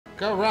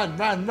Go, run,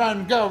 run,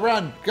 run, go,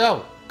 run,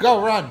 go,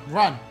 go, run,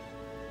 run.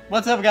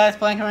 What's up, guys?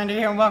 Playing Commander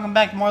here, and welcome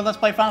back to more Let's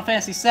Play Final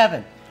Fantasy VII.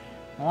 In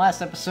the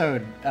last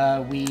episode,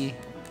 we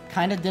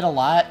kind of did a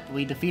lot.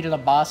 We defeated a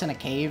boss in a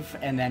cave,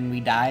 and then we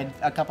died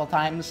a couple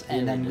times,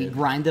 and then we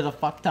grinded a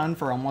fuck ton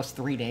for almost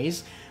 3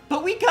 days.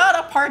 But we got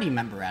a party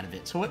member out of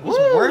it, so it was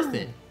worth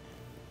it.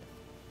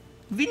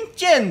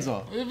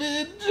 Vincenzo!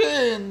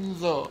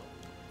 Vincenzo!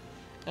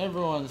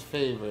 Everyone's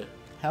favorite.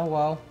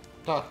 Hello.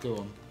 Talk to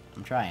him.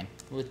 I'm trying.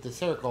 With the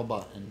circle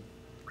button.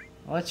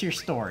 What's your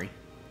story?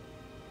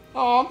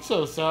 Oh, I'm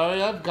so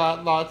sorry. I've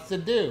got lots to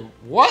do.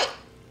 What?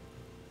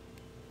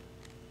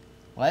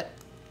 What?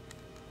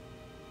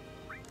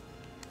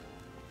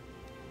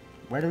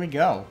 Where do we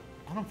go?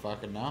 I don't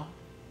fucking know.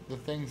 The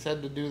thing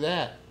said to do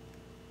that.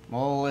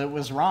 Well, it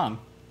was wrong.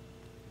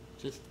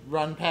 Just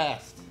run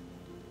past.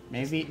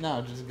 Maybe...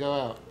 No, just go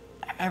out.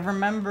 I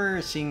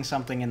remember seeing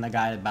something in the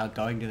guide about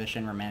going to the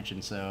Shinra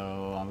Mansion,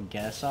 so I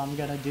guess I'm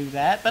gonna do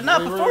that. But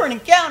not before an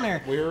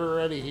encounter! We were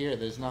already here.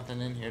 There's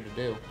nothing in here to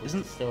do.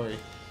 Isn't the story?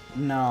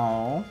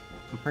 No.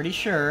 I'm pretty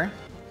sure.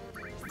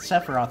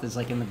 Sephiroth is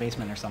like in the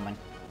basement or something.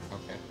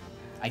 Okay.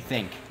 I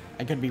think.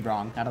 I could be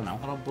wrong. I don't know.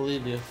 I don't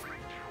believe you.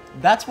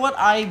 That's what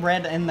I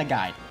read in the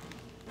guide.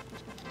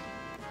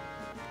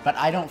 But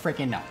I don't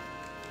freaking know.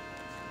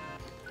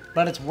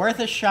 But it's worth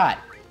a shot.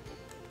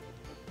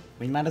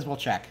 We might as well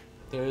check.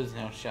 There is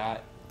no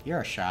shot.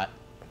 You're a shot.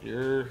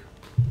 You're...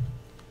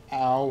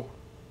 Ow.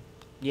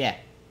 Yeah.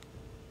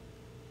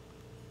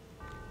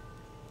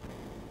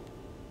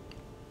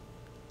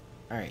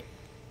 Alright.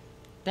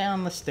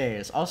 Down the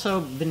stairs. Also,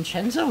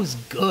 Vincenzo's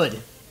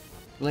good.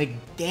 Like,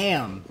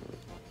 damn.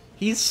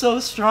 He's so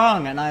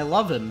strong, and I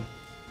love him.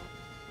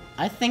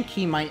 I think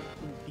he might...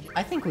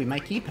 I think we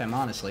might keep him,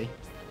 honestly.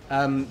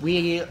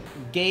 We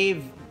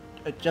gave...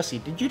 Jesse,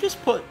 did you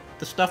just put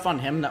the stuff on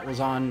him that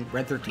was on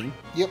Red 13?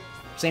 Yep.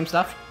 Same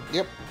stuff?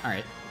 Yep.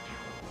 Alright.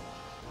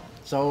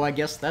 So I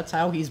guess that's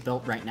how he's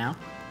built right now.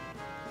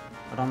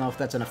 I don't know if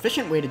that's an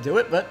efficient way to do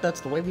it, but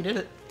that's the way we did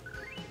it.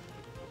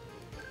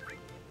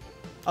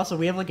 Also,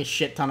 we have like a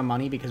shit ton of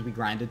money because we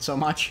grinded so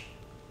much.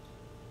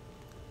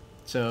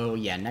 So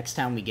yeah, next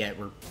time we get,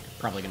 we're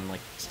probably gonna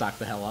like stock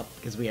the hell up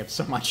because we have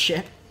so much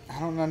shit. I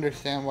don't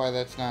understand why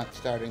that's not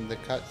starting the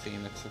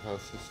cutscene it's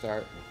supposed to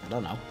start. I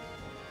don't know.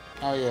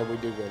 Oh yeah, we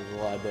do go to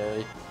the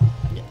library.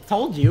 Yeah,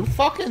 told you.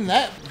 Fucking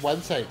that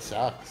website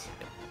sucks.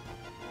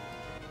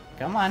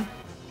 Come on.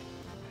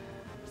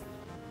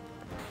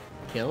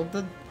 Kill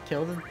the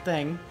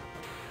thing.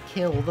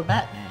 Kill the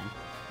Batman.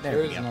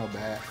 There we go. no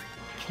bat.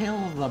 Kill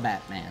the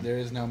Batman. There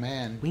is no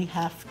man. We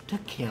have to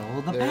kill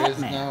the Batman. There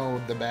is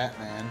no the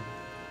Batman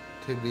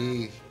to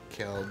be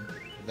killed.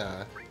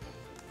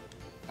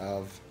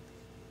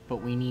 But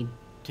we need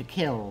to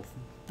kill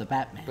the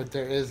Batman. But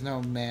there is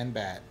no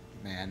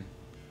Batman.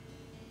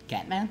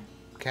 Catman?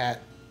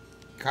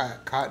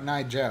 Cotton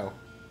Eye Joe.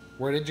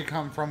 Where did you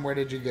come from? Where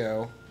did you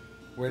go?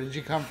 Where did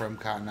you come from,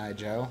 Cotton Eye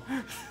Joe?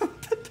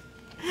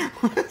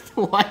 What?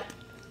 What?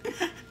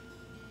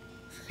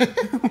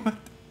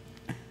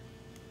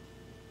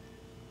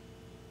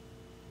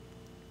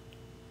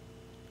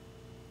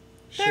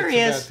 There he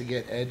is. About to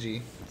get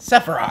edgy.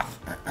 Sephiroth.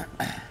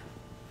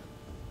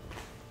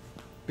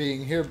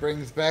 Being here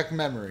brings back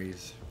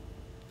memories.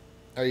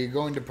 Are you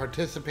going to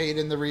participate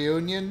in the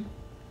reunion?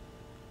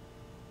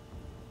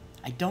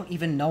 I don't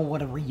even know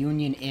what a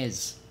reunion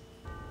is.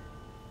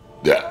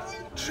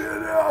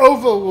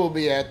 Genova will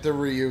be at the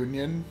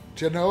reunion.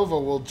 Genova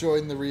will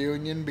join the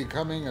reunion,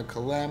 becoming a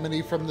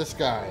calamity from the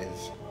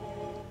skies.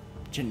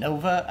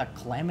 Genova, a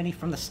calamity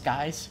from the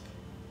skies?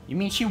 You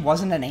mean she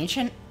wasn't an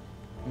ancient?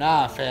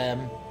 Nah,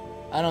 fam.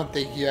 I don't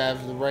think you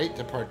have the right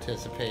to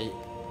participate.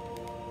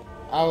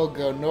 I will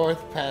go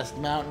north past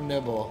Mount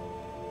Nibel.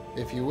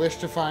 If you wish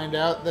to find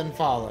out, then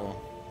follow.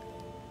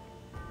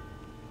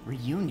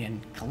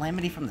 Reunion?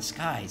 Calamity from the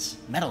skies?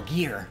 Metal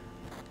Gear?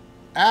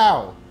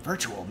 Ow!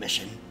 Virtual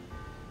mission.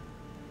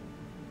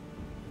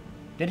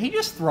 Did he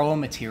just throw a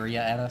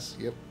materia at us?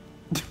 Yep.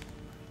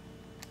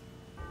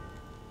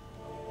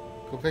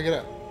 Go pick it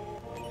up.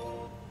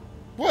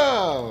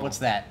 Whoa! What's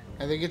that?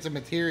 I think it's a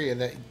materia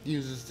that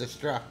uses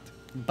destruct.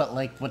 But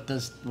like, what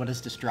is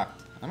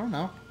destruct? I don't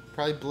know.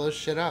 Probably blows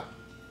shit up.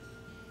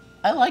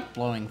 I like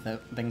blowing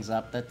things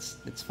up.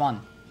 It's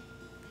fun.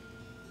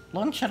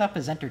 Blowing shit up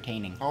is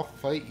entertaining. I'll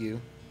fight you.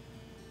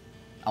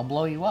 I'll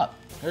blow you up.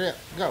 Hurry up.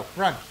 Go.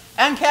 Run.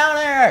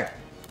 Encounter!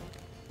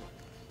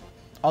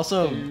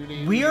 Also,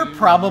 we are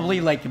probably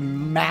like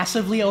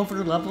massively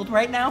over-leveled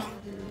right now.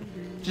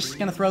 Just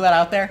gonna throw that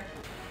out there.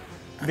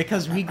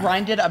 Because we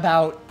grinded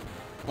about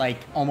like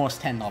almost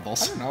 10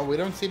 levels. I don't know. We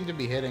don't seem to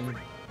be hitting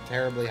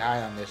terribly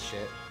high on this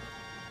shit.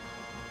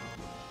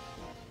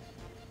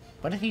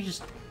 What did he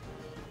just...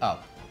 Oh.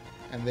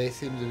 And they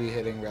seem to be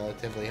hitting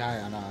relatively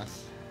high on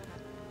us.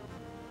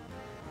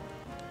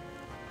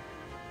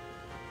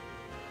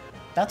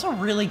 That's a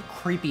really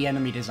creepy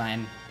enemy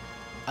design.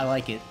 I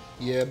like it.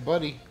 Yeah,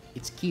 buddy.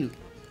 It's cute.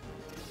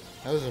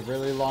 That was a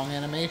really long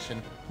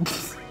animation.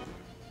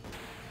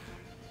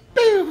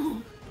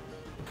 Boo!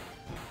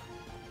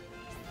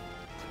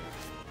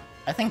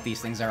 I think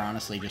these things are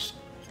honestly just,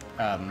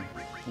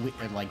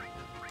 like,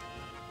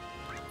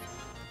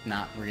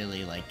 not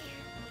really, like,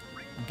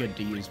 good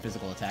to use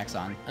physical attacks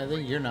on. I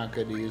think you're not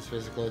good to use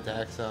physical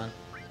attacks on.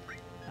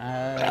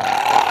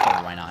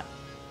 Sure, why not?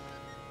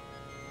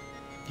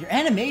 Your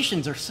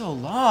animations are so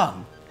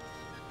long!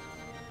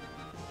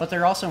 But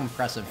they're also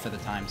impressive for the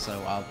time,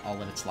 so I'll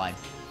let it slide.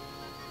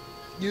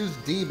 Use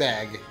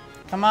D-bag.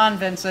 Come on,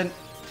 Vincent!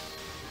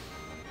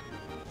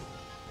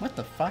 What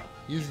the fuck?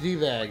 Use It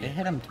D-bag.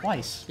 hit him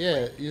twice.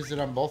 Yeah, use it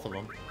on both of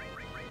them.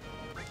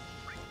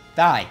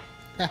 Die.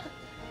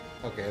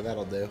 Okay,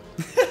 that'll do.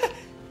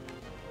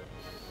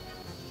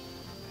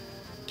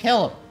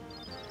 Kill him!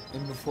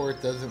 And before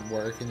it doesn't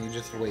work and you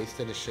just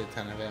wasted a shit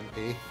ton of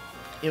MP.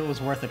 It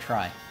was worth a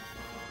try.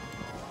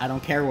 I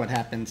don't care what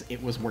happens,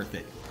 it was worth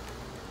it.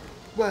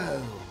 Whoa!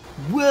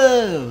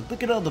 Whoa!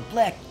 Look at all the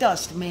black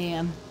dust,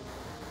 man!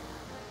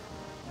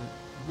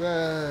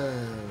 Whoa!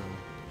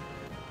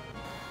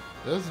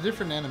 That was a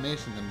different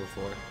animation than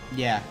before.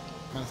 Yeah,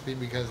 Must be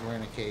because we're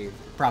in a cave.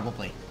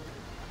 probably.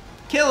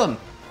 Kill him!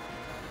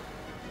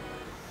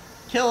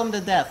 Kill him to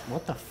death.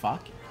 What the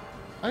fuck?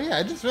 Oh yeah,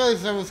 I just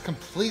realized that was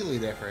completely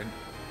different.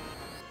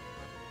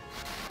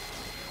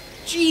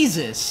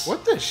 Jesus!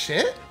 What the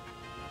shit?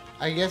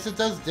 I guess it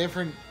does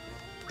different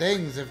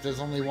things if there's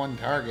only one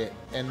target.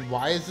 And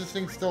why is this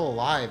thing still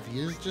alive?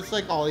 Use just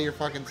like all your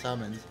fucking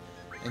summons.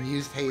 And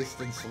use haste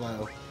and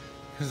slow.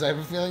 Because I have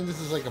a feeling this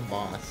is like a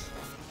boss.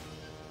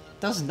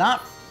 Does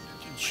not...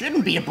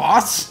 Shouldn't be a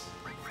boss!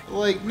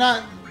 Like,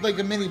 not like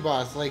a mini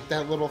boss, like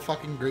that little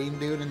fucking green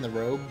dude in the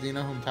robe. Do you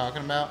know who I'm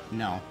talking about?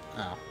 No.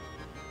 Oh.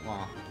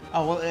 Well,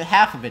 Oh, well,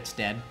 half of it's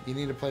dead. you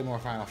need to play more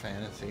Final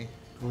Fantasy.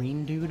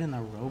 Green dude in the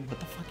robe? What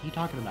the fuck are you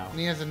talking about? And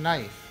he has a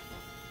knife.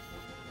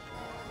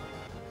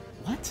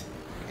 What?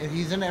 And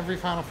he's in every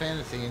Final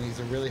Fantasy, and he's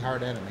a really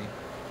hard enemy.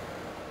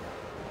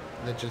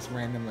 That just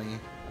randomly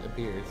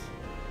appears.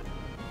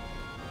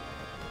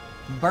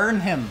 Burn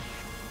him!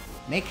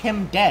 Make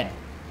him dead!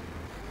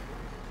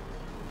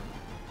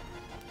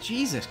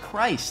 Jesus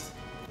Christ!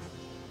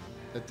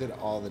 That did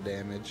all the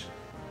damage.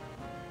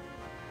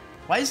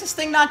 Why is this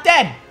thing not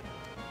dead?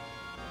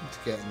 It's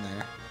getting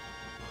there.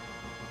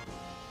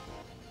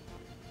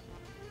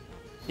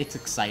 It's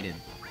excited.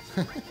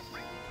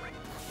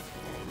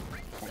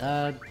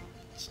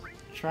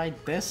 Try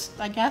this,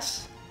 I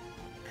guess?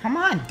 Come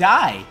on,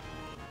 die!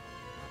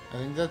 I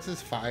think that's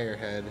his fire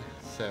head,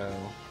 so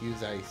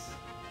use ice.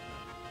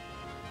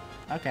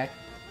 Okay.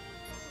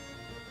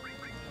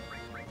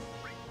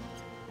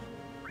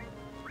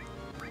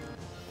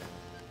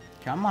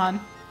 Come on.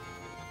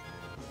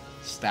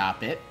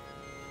 Stop it.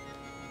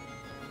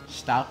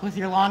 Stop with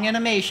your long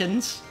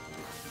animations.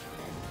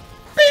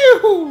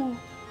 Pew!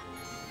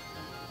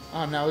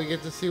 Oh, now we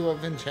get to see what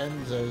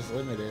Vincenzo's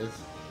limit is.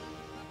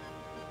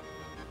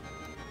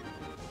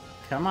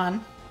 Come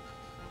on.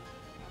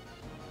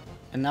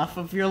 Enough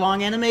of your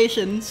long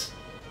animations.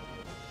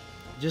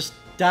 Just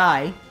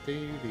die.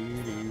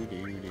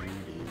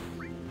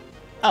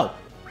 Oh,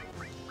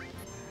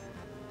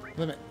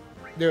 Limit.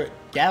 Do it.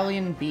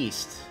 Galleon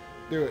Beast.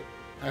 Do it.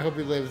 I hope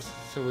he lives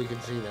so we can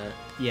see that.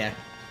 Yeah.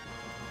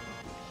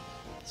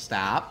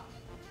 Stop.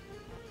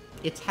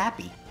 It's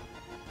happy.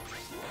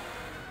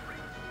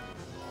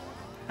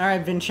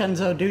 Alright,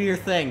 Vincenzo, do your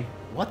thing.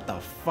 What the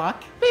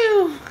fuck?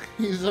 Pew!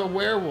 He's a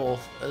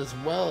werewolf as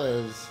well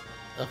as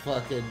a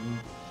fucking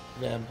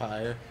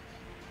vampire.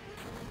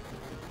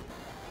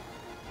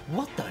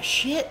 What the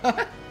shit?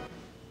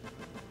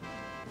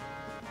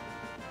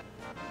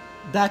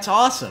 That's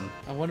awesome.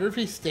 I wonder if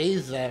he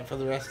stays that for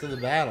the rest of the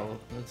battle.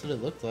 That's what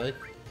it looked like.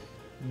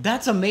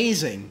 That's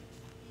amazing.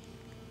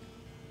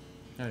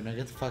 Alright, now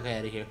get the fuck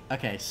out of here.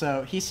 Okay,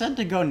 so he said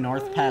to go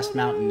north past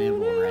Mount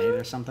Nibel, right?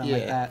 Or something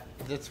like that.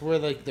 That's where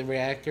like the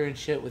reactor and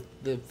shit with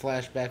the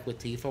flashback with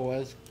Tifa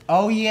was.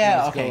 Oh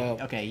yeah, Let's go okay,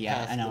 out okay, yeah,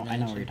 past I the know what you're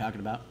mansion. talking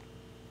about.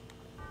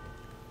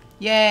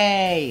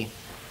 Yay!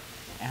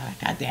 Ah,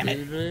 God damn it.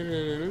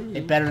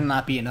 It better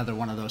not be another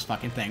one of those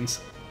fucking things.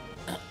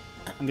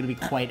 I'm gonna be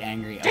quite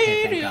angry.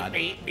 Okay, thank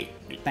God.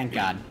 Thank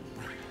God.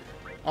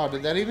 Oh,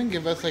 did that even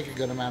give us like a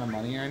good amount of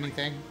money or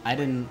anything? I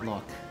didn't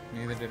look.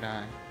 Neither did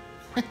I.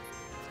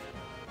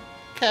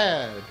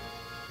 Code.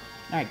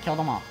 Alright, kill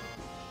them all.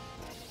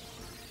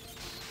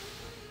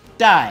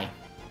 Die!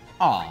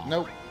 Aw.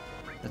 Nope.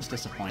 That's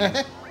disappointing.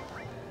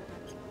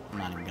 I'm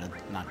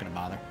not gonna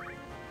bother.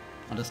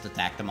 I'll just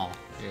attack them all.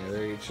 Yeah,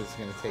 they're each just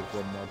gonna take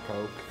one more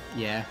poke.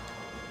 Yeah.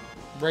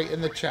 Right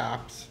in the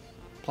chops.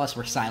 Plus,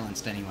 we're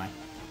silenced anyway.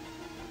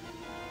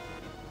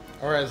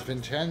 Or as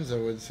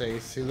Vincenzo would say,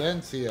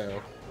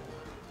 Silencio.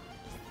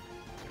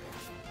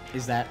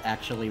 Is that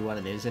actually what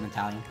it is in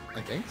Italian?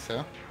 I think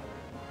so.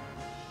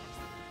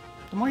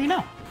 The more you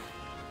know.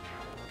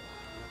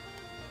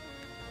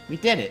 We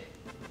did it.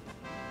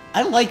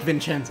 I like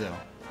Vincenzo.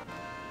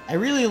 I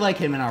really like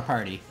him in our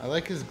party. I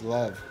like his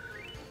glove.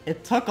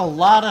 It took a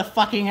lot of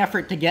fucking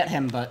effort to get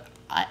him, but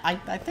I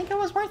think it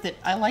was worth it.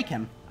 I like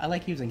him. I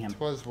like using him. It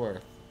was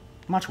worth.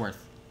 Much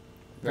worth.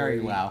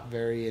 Very well.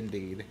 Very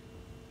indeed.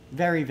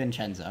 Very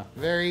Vincenzo.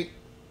 Very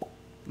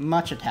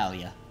Much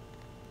Italia.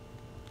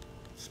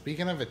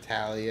 Speaking of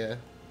Italia,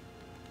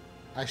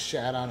 I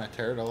shat on a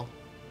turtle.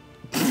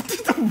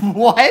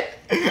 What?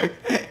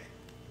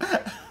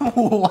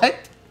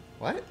 What?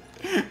 What?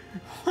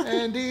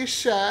 And he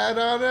shat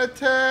on a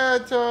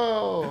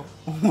turtle.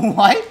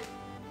 What?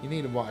 You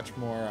need to watch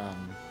more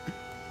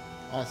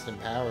Austin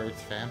Powers,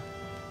 fam.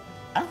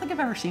 I don't think I've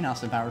ever seen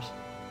Austin Powers.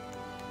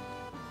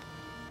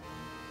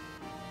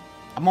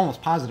 I'm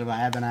almost positive I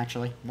haven't,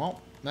 actually.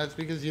 Well, that's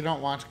because you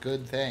don't watch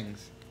good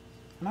things.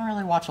 I don't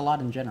really watch a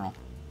lot in general.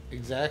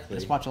 Exactly. I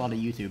just watch a lot of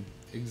YouTube.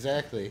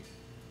 Exactly.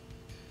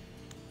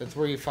 That's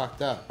where you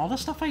fucked up. All the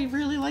stuff I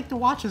really like to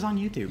watch is on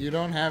YouTube. You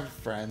don't have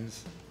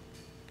friends.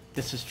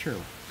 This is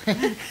true.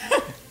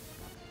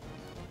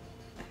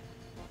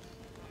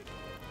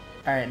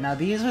 Alright, now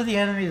these are the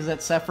enemies that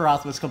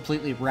Sephiroth was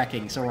completely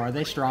wrecking, so are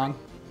they strong?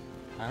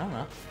 I don't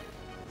know.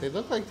 They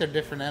look like they're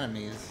different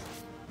enemies.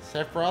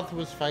 Sephiroth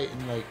was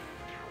fighting, like,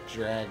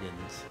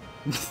 dragons.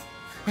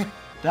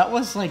 That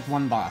was, like,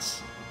 one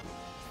boss.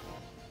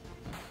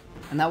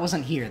 And that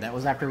wasn't here, that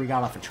was after we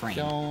got off a train.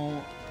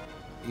 Don't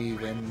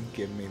even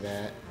give me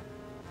that.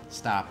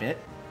 Stop it.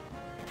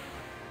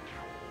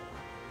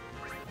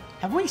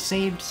 Have we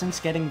saved since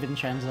getting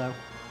Vincenzo?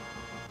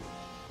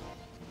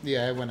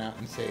 Yeah, I went out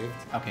and saved.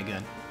 Okay,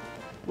 good.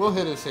 We'll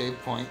hit a save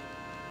point.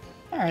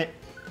 Alright.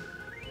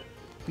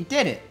 We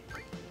did it!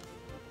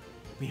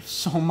 We have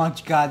so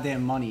much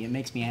goddamn money, it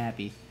makes me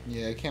happy.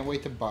 Yeah, I can't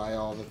wait to buy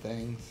all the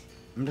things.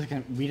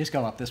 We just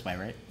go up this way,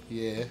 right?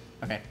 Yeah.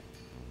 Okay.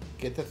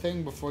 Get the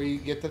thing before you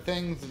get the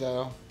things,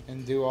 though.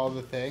 And do all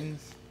the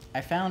things.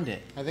 I found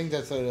it. I think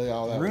that's literally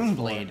all that was Rune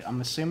for. Blade, I'm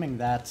assuming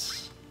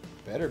that's...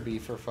 Better be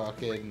for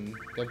fucking...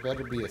 That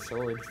better be a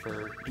sword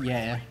for...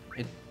 Yeah,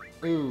 it...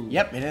 Ooh.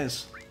 Yep, it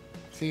is.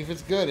 See if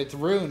it's good. It's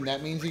rune.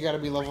 That means you gotta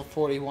be level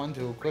 41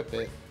 to equip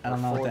it. I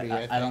don't know 40,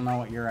 what I don't know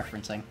what you're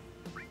referencing.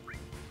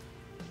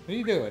 What are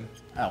you doing?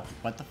 Oh,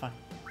 what the fuck?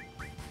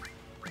 I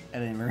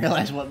didn't even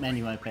realize what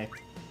menu I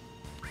picked.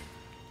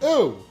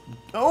 Ooh!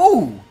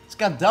 Oh! It's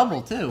got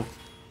double, too.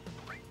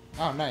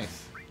 Oh,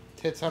 nice.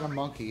 Tits on a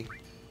monkey.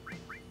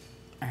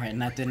 Alright,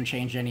 and that didn't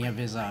change any of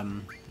his,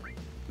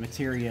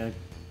 materia,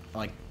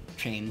 like,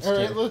 chains,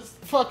 Alright, too. let's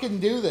fucking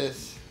do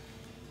this.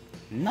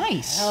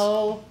 Nice!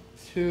 Hell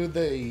to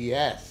the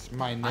yes,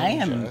 my ninja. I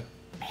am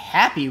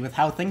happy with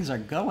how things are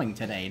going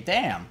today.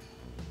 Damn.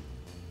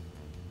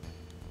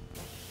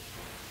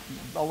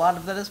 A lot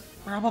of that is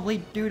probably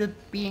due to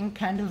being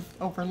kind of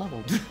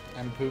overleveled.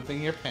 I'm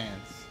pooping your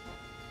pants.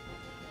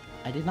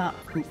 I did not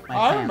poop my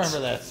I pants. remember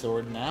that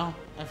sword now.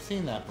 I've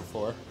seen that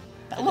before.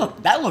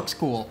 That looks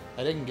cool.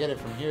 I didn't get it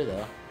from here,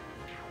 though.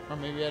 Or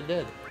maybe I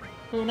did.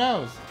 Who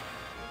knows?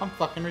 I'm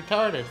fucking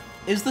retarded.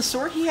 Is the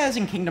sword he has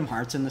in Kingdom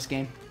Hearts in this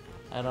game?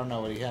 I don't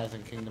know what he has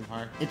in Kingdom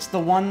Hearts. It's the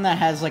one that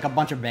has, like, a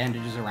bunch of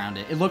bandages around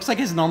it. It looks like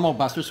his normal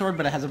Buster Sword,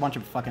 but it has a bunch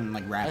of fucking,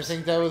 like, wraps. I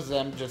think that was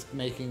them just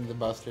making the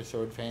Buster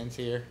Sword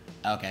fancier.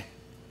 Okay.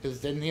 Because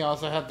didn't he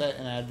also have that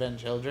in Advent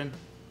Children?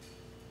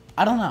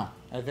 I don't know.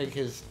 I think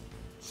his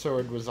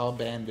sword was all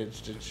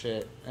bandaged and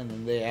shit, and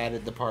then they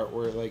added the part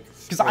where, like...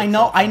 Because I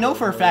know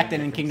for a fact that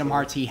in Kingdom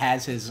Hearts he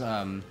has his,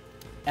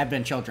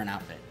 Advent Children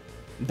outfit.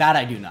 That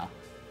I do know.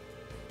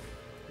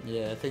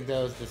 Yeah, I think that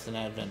was just an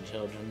Advent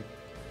Children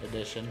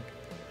edition.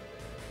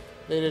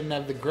 They didn't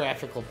have the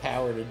graphical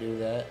power to do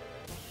that.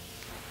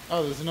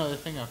 Oh, there's another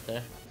thing up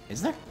there.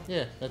 Is there?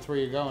 Yeah, that's where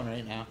you're going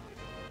right now.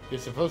 You're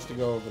supposed to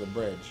go over the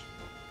bridge,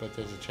 but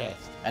there's a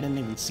chest. I didn't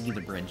even see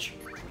the bridge.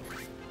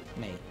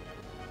 Mate.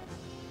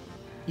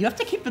 You have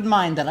to keep in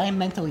mind that I am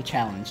mentally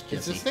challenged,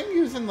 Is Jesse. this thing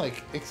using,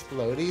 like,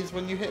 explodies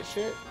when you hit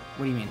shit?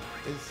 What do you mean?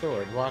 His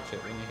sword. Watch it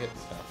when you hit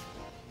stuff.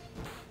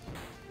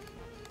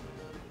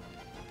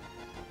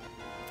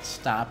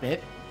 Stop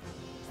it.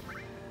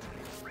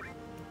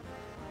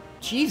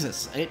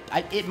 Jesus,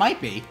 it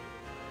might be.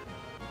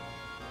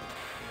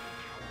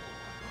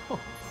 Oh,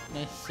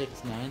 nice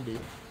 690.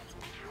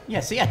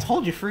 Yeah, see, I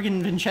told you,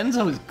 friggin'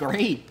 Vincenzo is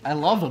great. I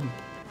love him.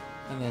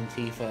 And then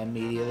Tifa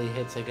immediately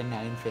hits like a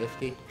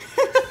 950.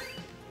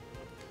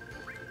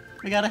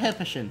 We got a hit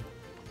mission.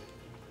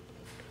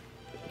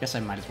 Guess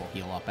I might as well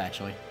heal up,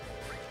 actually.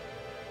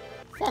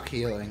 Fuck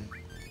healing.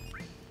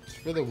 It's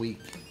for the weak.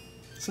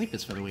 Sleep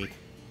is for the weak.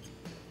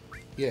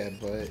 Yeah,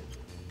 but...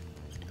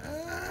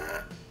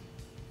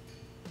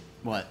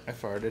 What? I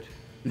farted.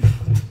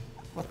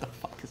 What the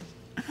fuck is...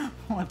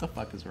 What the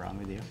fuck is wrong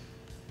with you?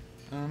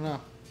 I don't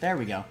know. There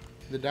we go.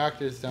 The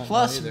doctors don't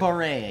Plus know either.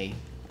 Beret.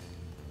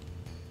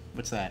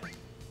 What's that?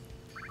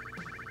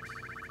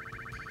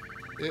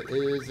 It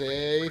is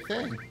a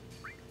thing.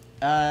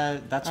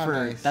 That's Oh, for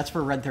nice. that's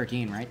for Red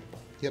 13, right?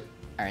 Yep.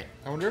 All right.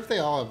 I wonder if they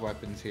all have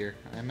weapons here.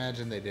 I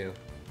imagine they do.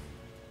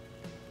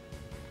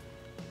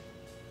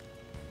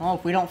 Well,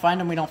 if we don't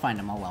find them, we don't find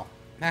them. Oh well.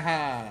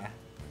 Haha.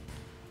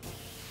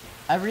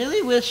 I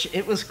really wish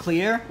it was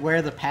clear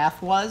where the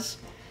path was.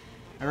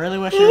 I really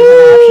wish there was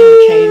an option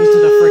to change to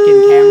the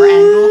frickin' camera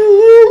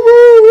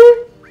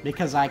angle.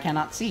 Because I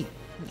cannot see.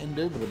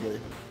 Indubitably.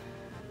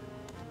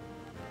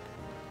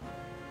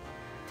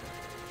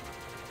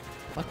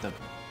 What the...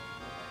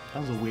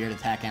 That was a weird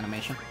attack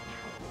animation.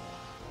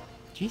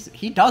 Jeez,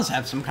 he does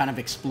have some kind of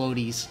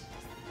explodies.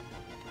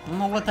 I don't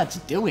know what that's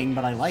doing,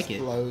 but I like it.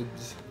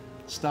 Explodes.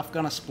 Stuff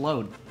gonna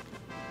explode.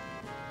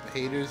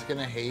 Haters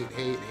gonna hate.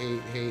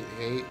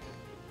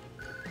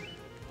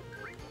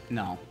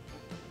 No.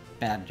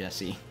 Bad,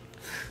 Jesse.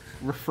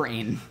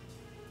 Refrain.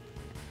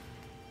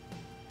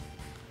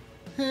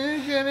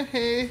 Haters gonna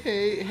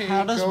hate.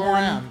 How does Go one...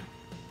 around.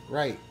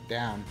 Right,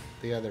 down.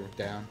 The other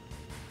down.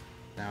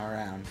 Now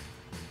around.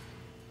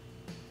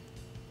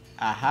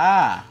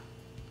 Aha!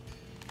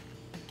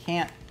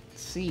 Can't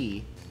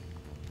see.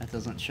 That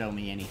doesn't show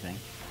me anything.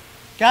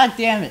 God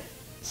damn it!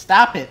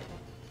 Stop it!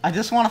 I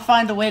just want to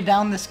find a way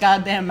down this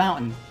goddamn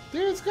mountain.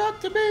 There's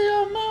got to be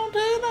a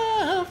mountain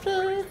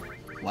after.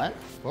 What?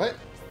 What?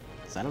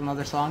 Is that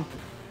another song?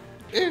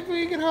 If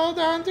we can hold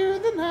on to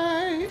the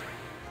night.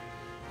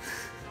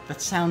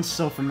 That sounds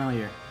so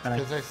familiar. But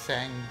Because I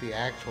sang the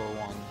actual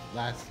one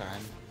last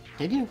time.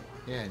 Did you?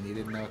 Yeah, and you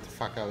didn't know what the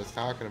fuck I was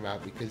talking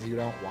about because you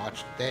don't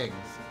watch things.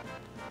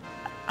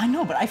 I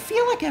know, but I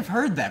feel like I've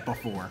heard that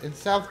before. In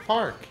South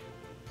Park.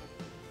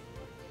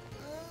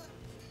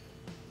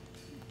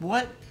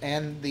 What?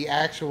 And the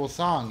actual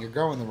song, you're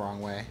going the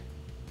wrong way.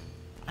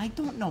 I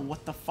don't know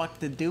what the fuck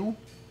to do.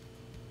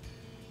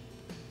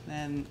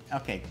 Then,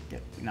 okay,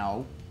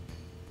 no.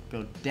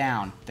 Go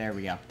down. There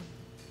we go.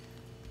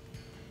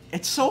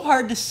 It's so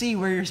hard to see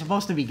where you're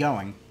supposed to be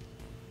going.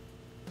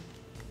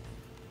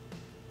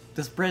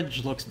 This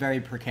bridge looks very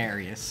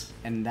precarious,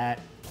 and that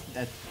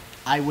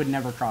I would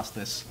never cross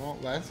this. Well,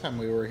 last time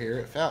we were here,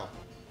 it fell.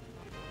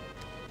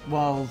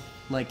 Well,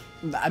 like,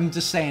 I'm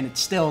just saying it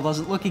still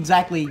doesn't look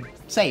exactly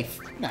safe.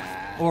 Nah.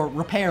 Or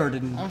repaired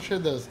and... I'm sure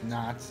those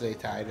knots they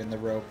tied in the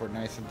rope were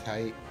nice and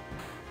tight.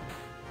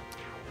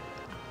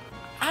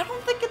 I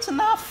don't think it's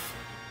enough.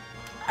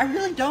 I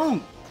really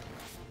don't.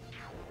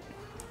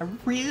 I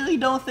really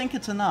don't think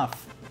it's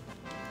enough.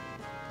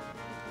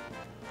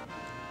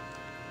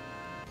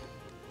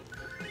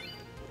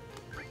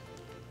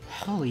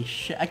 Holy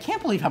shit. I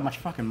can't believe how much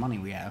fucking money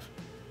we have.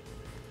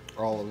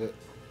 All of it.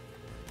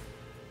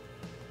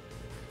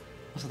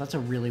 So that's a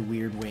really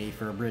weird way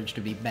for a bridge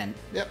to be bent.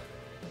 Yep.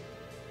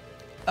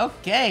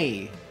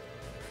 Okay.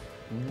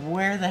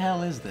 Where the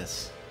hell is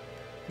this?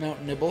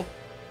 Mount Nibel.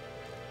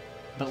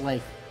 But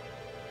like,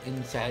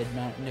 Inside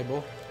Mount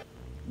Nibel.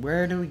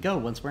 where do we go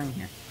once we're in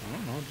here? I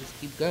don't know, just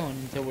keep going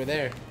until we're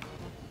there.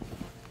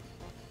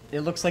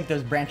 It looks like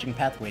there's branching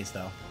pathways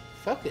though.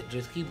 Fuck it,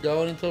 just keep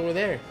going until we're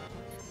there.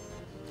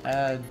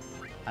 I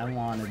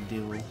want to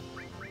do...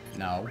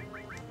 No.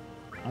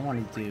 I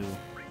want to do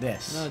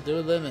this. No, do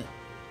a limit.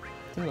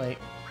 Too late.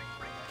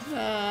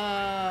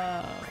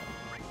 No.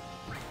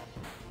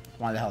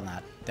 Why the hell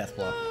not? Death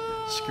blow.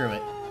 Screw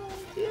it.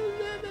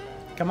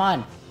 Come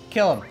on.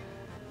 Kill him.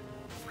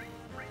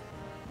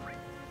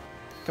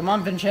 Come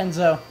on,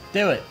 Vincenzo.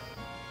 Do it.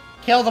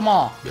 Kill them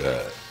all.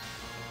 Yeah.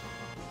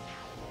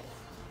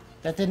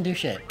 That didn't do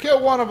shit.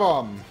 Kill one of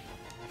them.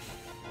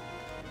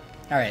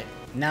 Alright.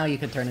 Now you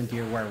can turn into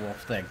your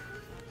werewolf thing.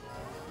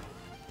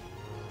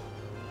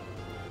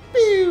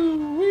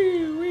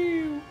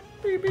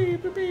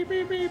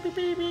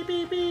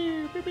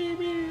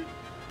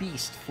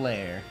 Beast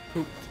flare.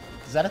 Poop.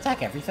 Does that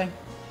attack everything?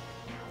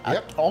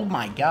 Yep. Oh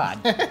my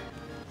god.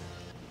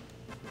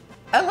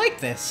 I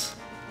like this.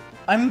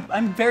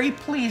 I'm very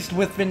pleased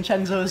with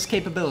Vincenzo's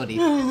capability.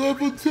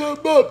 Level 10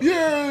 up, yay!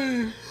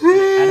 I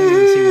didn't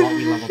even see what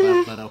we leveled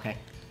up, but okay.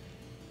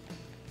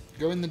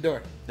 Go in the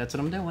door. That's what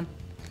I'm doing.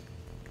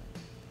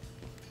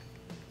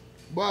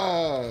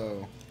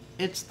 Whoa.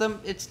 It's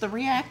the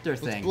reactor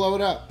Let's thing. blow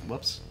it up.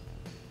 Whoops.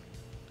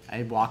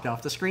 I walked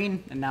off the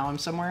screen and now I'm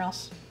somewhere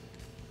else.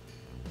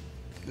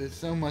 There's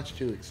so much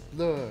to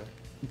explore.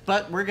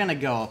 But we're gonna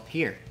go up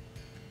here.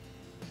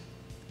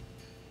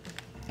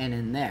 And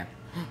in there.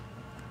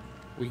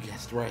 We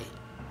guessed right.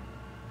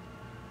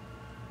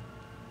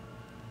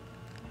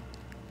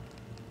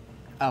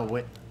 Oh,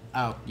 what?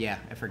 Oh, yeah,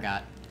 I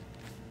forgot.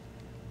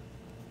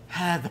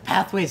 The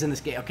pathways in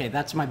this game. Okay,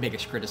 that's my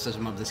biggest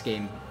criticism of this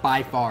game,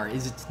 by far,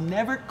 is it's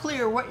never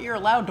clear what you're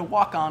allowed to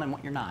walk on and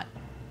what you're not.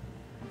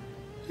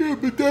 Yeah,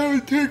 but that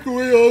would take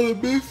away all the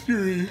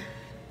mystery.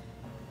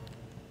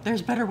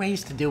 There's better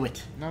ways to do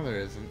it. No, there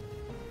isn't.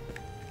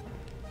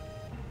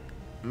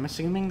 I'm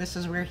assuming this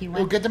is where he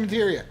went. Oh, get the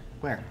materia.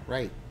 Where?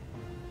 Right.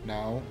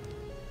 No.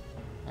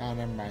 Oh,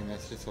 never mind.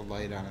 That's just a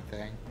light on a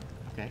thing.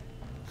 Okay.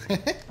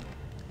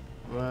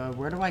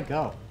 Where do I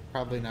go?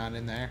 Probably not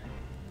in there.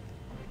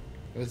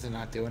 Was it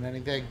not doing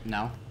anything?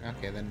 No.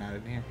 Okay, then not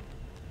in here.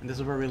 And this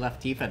is where we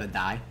left Tifa to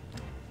die.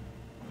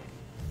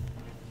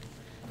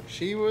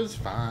 She was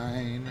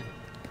fine.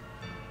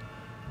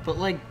 But,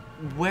 like,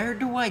 where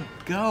do I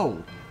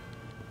go?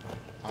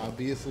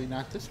 Obviously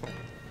not this way.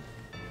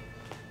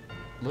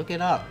 Look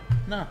it up.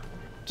 No.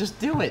 Just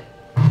do it.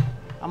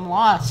 I'm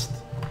lost.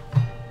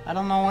 I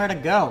don't know where to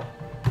go.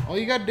 All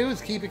you gotta do is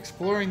keep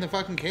exploring the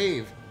fucking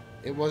cave.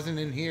 It wasn't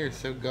in here,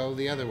 so go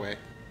the other way.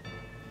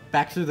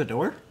 Back through the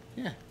door?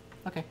 Yeah.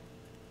 Okay.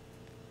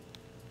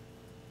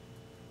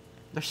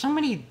 There's so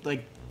many,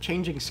 like,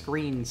 changing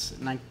screens.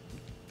 And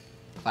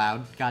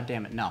Cloud, god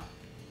damn it, no.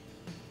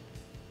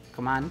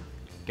 Come on.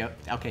 Go.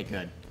 Okay,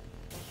 good.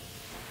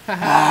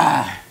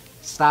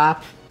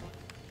 Stop.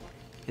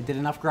 It did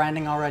enough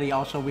grinding already.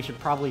 Also, we should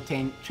probably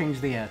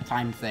change the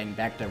time thing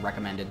back to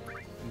recommended.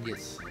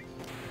 Yes.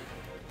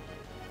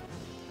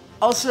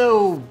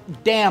 Also,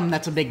 damn,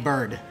 that's a big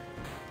bird.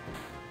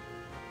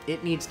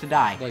 It needs to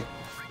die.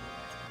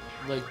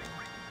 Like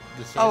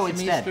the Oh, it's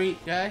Sesame dead.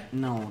 Street guy?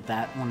 No,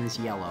 that one is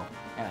yellow.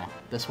 Yeah,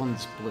 this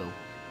one's blue.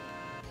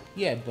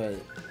 Yeah, but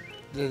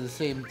they're the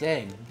same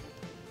thing.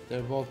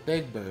 They're both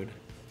Big Bird.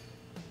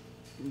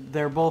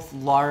 They're both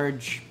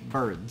large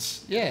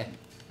birds. Yeah.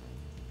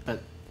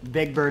 But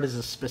Big Bird is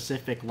a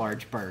specific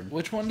large bird.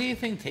 Which one do you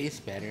think tastes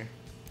better?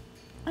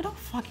 I don't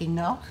fucking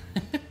know.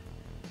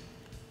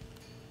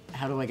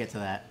 How do I get to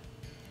that?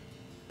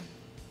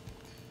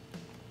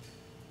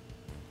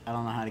 I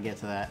don't know how to get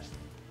to that.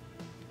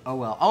 Oh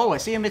well. Oh, I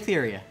see a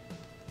materia.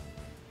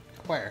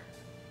 Where?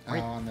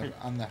 Right. Oh, on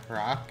the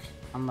rock.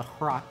 On the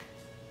rock.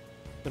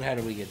 But how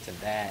do we get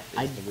to that? Is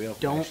I the real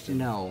don't question.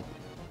 know.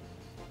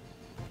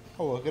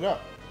 I'll look it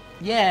up.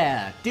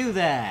 Yeah, do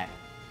that.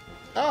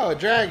 Oh, a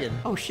dragon.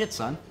 Oh shit,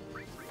 son.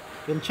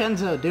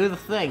 Vincenzo, do the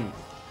thing.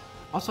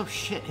 Also,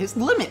 shit, his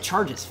limit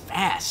charges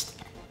fast.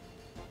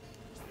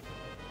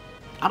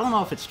 I don't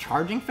know if it's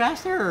charging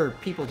faster or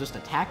people just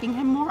attacking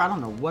him more. I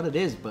don't know what it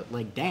is, but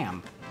like,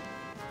 damn.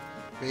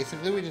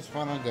 Basically, we just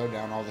want to go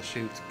down all the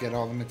chutes, get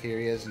all the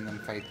materials, and then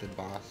fight the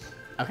boss.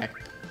 Okay.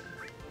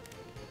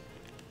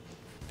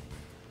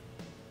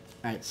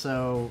 Alright,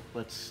 so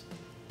let's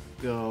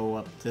go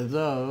up to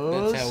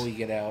those. That's how we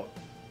get out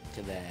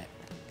to that.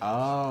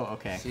 Oh,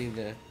 okay. See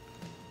the...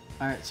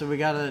 Alright, so we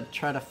gotta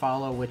try to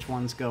follow which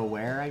ones go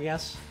where, I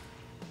guess?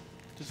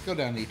 Just go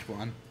down each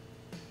one.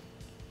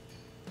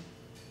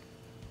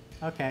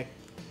 Okay.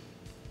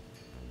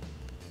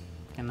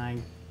 Can I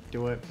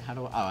do it? How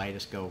do I... Oh, I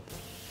just go...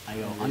 I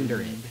go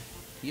under it.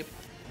 Yep.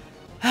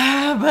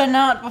 But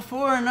not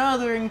before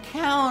another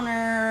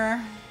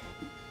encounter.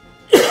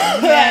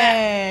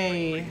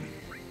 Yay!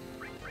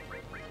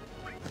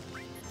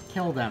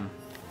 Kill them.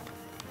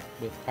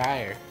 With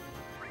fire.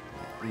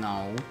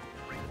 No.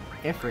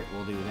 Ifrit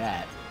will do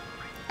that.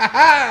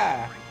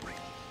 Aha!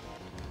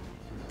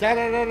 Da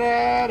da da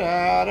da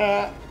da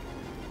da.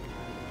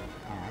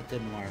 Oh, it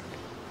didn't work.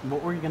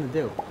 What were you gonna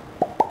do?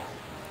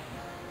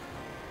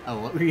 Oh,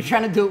 what, were you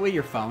trying to do it with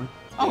your phone?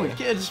 Oh, Yeah.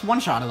 it just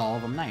one-shotted all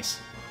of them. Nice.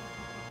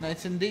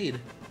 Nice indeed.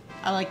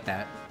 I like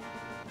that.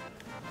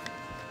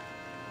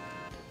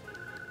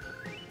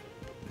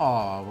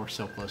 Oh, we're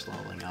so close to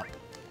leveling up.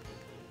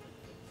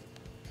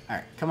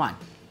 Alright, come on.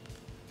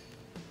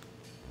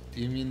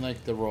 Do you mean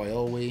like the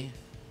royal we?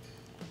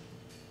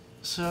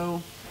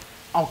 So...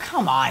 Oh,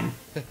 come on!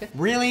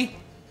 Really?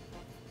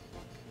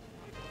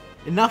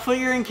 Enough of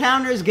your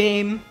encounters,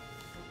 game!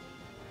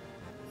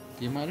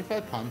 Do you mind if I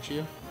punch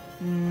you?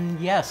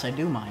 Yes, I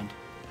do mind.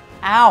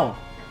 Ow!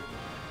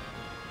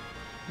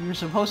 You were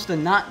supposed to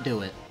not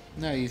do it.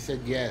 No, you said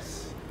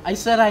yes. I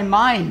said I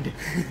mind!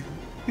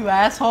 You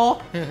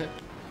asshole!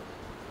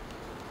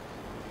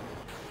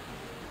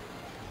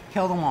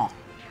 Kill them all.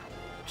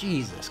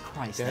 Jesus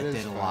Christ, that is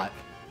did a fun. lot.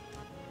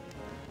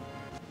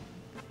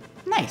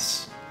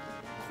 Nice.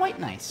 Quite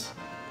nice.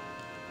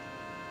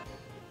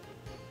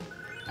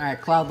 Alright,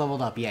 Cloud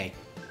leveled up, yay.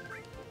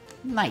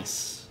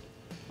 Nice.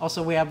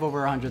 Also, we have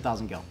over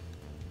 100,000 gil.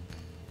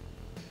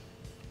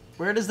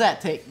 Where does that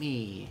take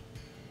me?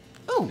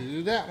 Ooh,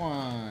 Do that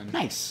one.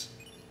 nice.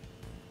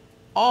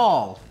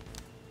 All.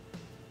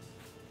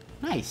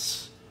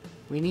 Nice.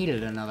 We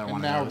needed another And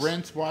one now of those.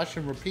 rinse, wash,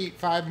 and repeat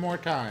 5 more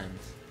times.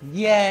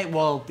 Yeah,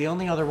 well, the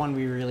only other one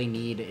we really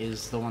need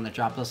is the one that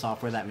dropped us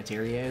off where that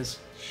materia is.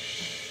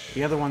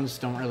 The other ones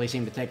don't really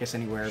seem to take us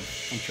anywhere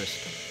of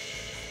interest.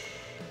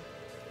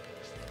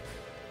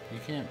 You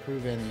can't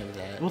prove any of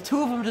that. Well,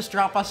 2 of them just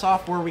drop us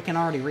off where we can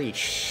already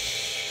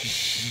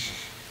reach.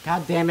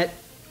 God damn it.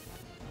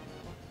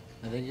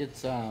 I think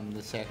it's the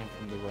second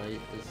from the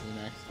right is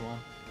the next one.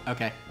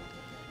 Okay.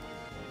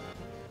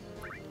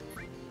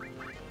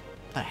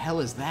 What the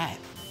hell is that?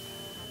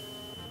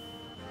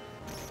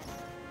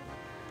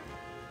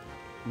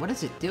 What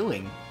is it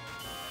doing?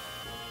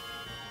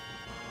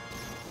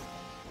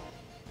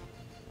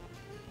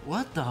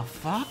 What the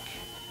fuck?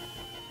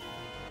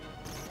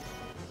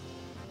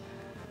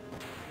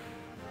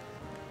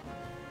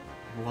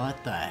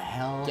 What the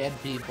hell? Dead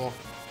people.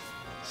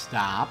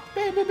 Stop.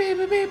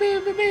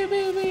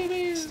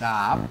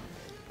 Stop.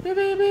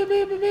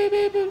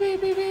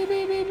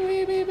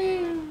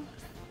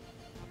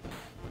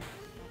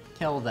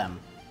 Kill them.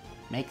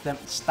 Make them...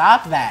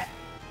 Stop that!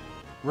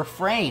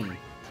 Refrain.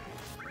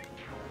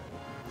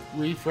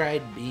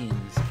 Refried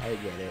beans. I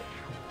get it.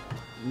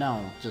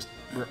 No, just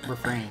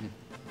refrain.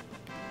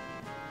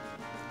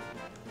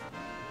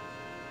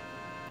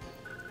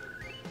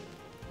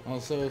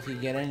 Also, if you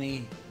get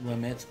any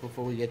limits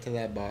before we get to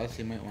that boss,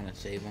 you might want to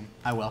save them.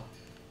 I will.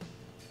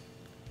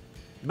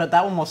 But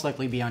that will most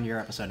likely be on your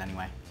episode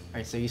anyway.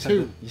 Alright, so you said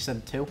 2. You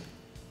said 2?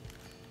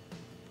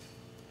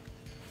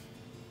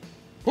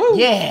 Woo!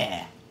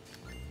 Yeah!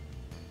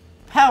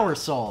 Power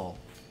Soul.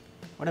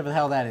 Whatever the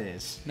hell that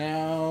is.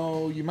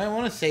 Now, you might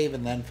want to save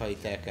and then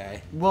fight that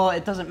guy. Well,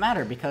 it doesn't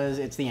matter because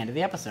it's the end of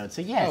the episode,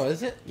 so yes. Oh,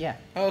 is it? Yeah.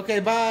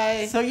 Okay,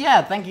 bye. So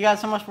yeah, thank you guys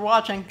so much for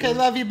watching. Okay,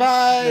 love you,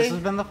 bye. This has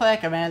been the Play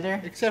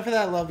Commander. Except for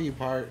that love you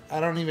part. I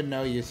don't even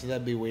know you, so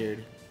that'd be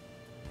weird.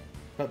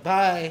 But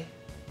bye.